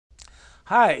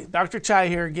Hi, Dr. Chai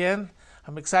here again.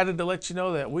 I'm excited to let you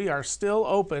know that we are still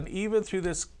open even through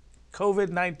this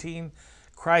COVID-19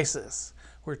 crisis.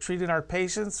 We're treating our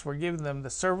patients, we're giving them the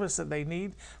service that they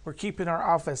need, we're keeping our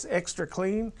office extra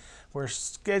clean, we're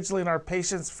scheduling our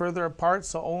patients further apart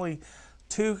so only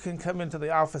two can come into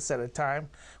the office at a time.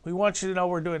 We want you to know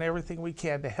we're doing everything we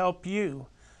can to help you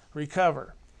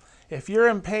recover. If you're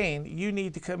in pain, you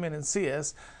need to come in and see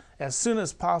us as soon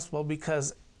as possible,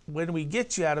 because when we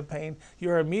get you out of pain,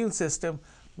 your immune system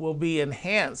will be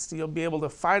enhanced. You'll be able to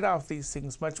fight off these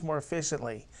things much more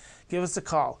efficiently. Give us a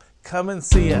call. Come and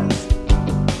see us.